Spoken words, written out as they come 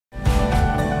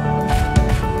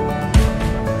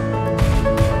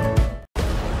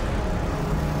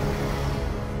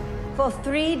For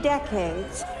 3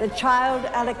 decades, the Child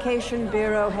Allocation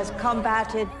Bureau has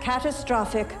combated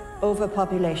catastrophic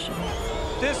overpopulation.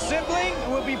 This sibling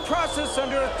will be processed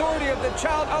under authority of the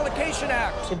Child Allocation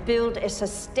Act. To build a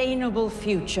sustainable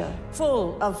future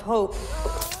full of hope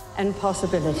and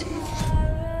possibility.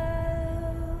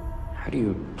 How do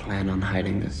you plan on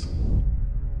hiding this?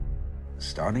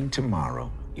 Starting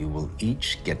tomorrow, you will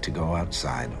each get to go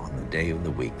outside on the day of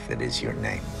the week that is your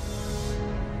name.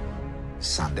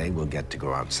 Sunday will get to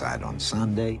go outside on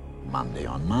Sunday, Monday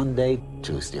on Monday,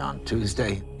 Tuesday on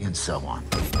Tuesday, and so on.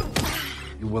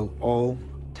 You will all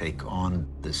take on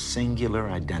the singular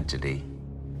identity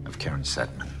of Karen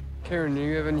Setman. Karen, do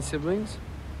you have any siblings?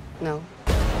 No.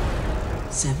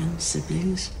 7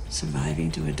 siblings surviving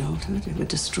to adulthood? It would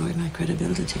destroy my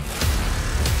credibility.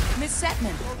 Miss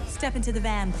Setman, step into the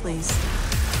van, please.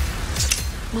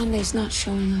 Monday's not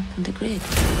showing up on the grid.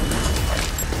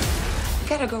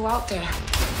 Gotta go out there.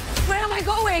 Where am I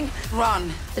going?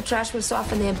 Run. The trash will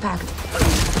soften the impact.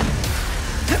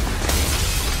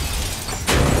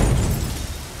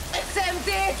 It's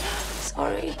empty!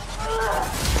 Sorry.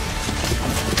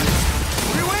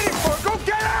 What are you waiting for? Go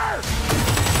get her!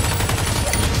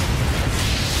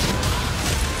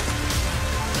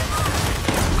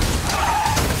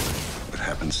 What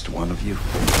happens to one of you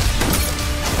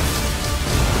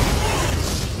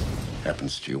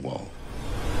happens to you all.